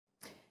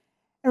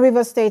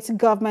Rivers State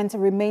government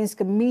remains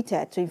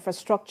committed to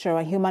infrastructure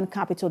and human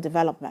capital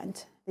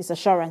development. This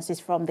assurance is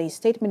from the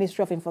State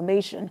Ministry of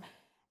Information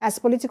as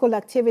political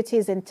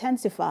activities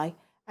intensify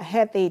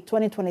ahead the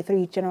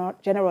 2023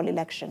 general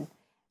election.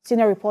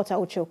 Senior reporter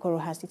Uche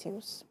Okoro has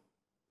details.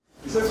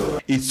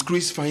 It's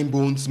Chris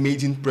Finebone's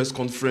maiden press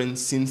conference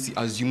since he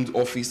assumed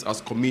office as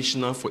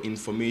Commissioner for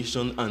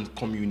Information and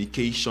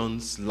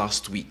Communications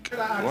last week.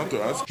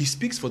 He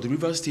speaks for the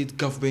Rivers State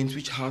government,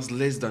 which has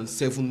less than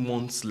 7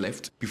 months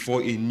left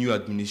before a new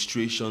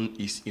administration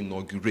is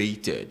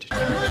inaugurated.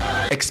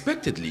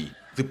 Expectedly,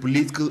 the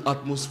political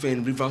atmosphere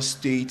in Rivers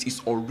State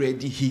is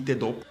already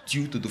heated up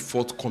due to the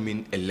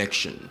forthcoming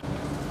election.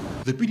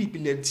 The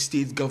PDP-led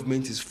state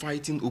government is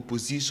fighting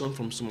opposition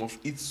from some of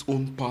its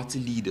own party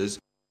leaders,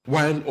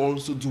 while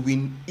also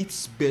doing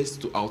its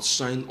best to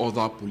outshine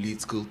other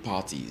political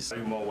parties.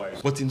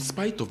 But in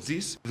spite of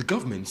this, the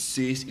government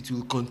says it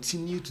will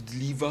continue to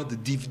deliver the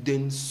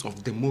dividends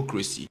of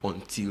democracy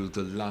until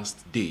the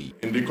last day.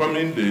 In the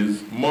coming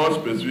days, more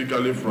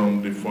specifically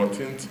from the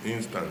 14th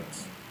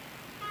instance,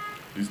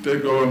 the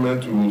state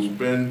government will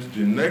spend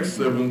the next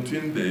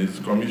 17 days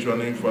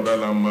commissioning further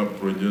landmark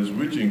projects,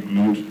 which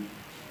include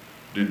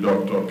the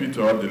Dr.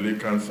 Peter Odele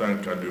Cancer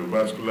and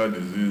Cardiovascular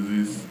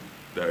Diseases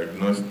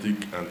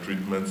Diagnostic and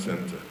Treatment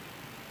Center,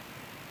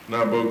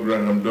 Nabo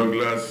Graham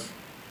Douglas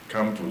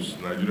Campus,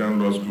 Nigerian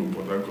Law School,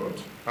 Port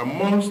Harcourt,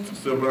 amongst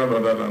several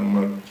other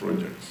landmark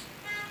projects.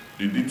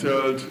 The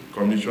detailed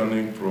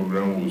commissioning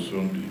program will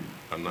soon be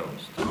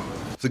announced.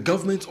 The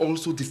government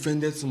also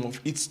defended some of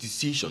its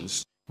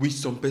decisions, which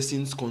some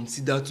persons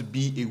consider to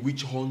be a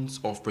witch hunt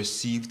of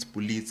perceived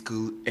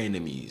political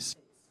enemies.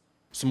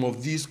 Some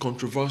of these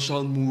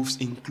controversial moves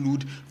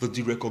include the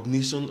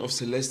derecognition of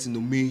Celestine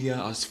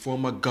Omeya as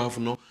former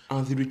governor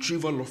and the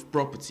retrieval of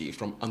property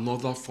from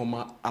another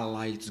former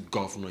allied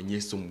governor,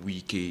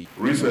 Wike.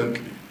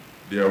 Recently,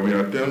 there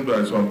were attempts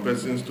by some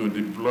persons to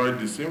deploy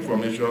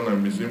disinformation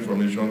and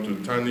misinformation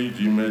to tarnish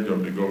the image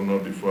of the governor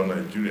before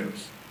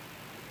Nigerians.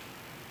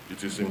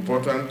 It is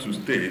important to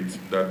state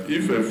that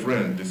if a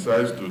friend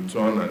decides to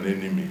turn an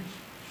enemy,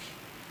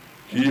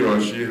 he or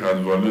she has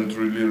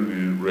voluntarily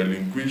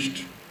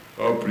relinquished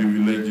all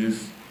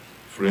privileges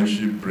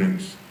friendship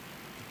brings.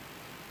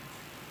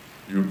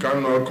 You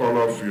cannot call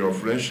off your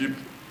friendship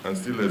and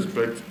still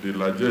expect the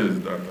largesse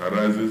that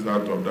arises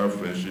out of that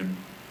friendship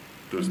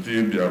to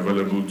still be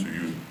available to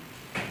you.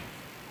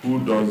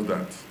 Who does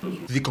that?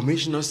 The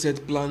commissioner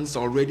said plans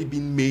are already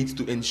being made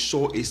to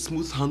ensure a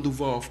smooth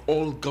handover of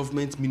all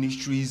government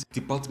ministries,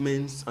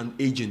 departments, and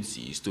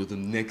agencies to the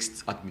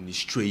next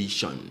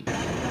administration.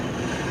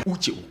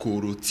 Uche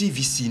Okoro,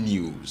 TVC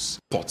News,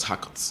 Port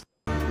Harcourt.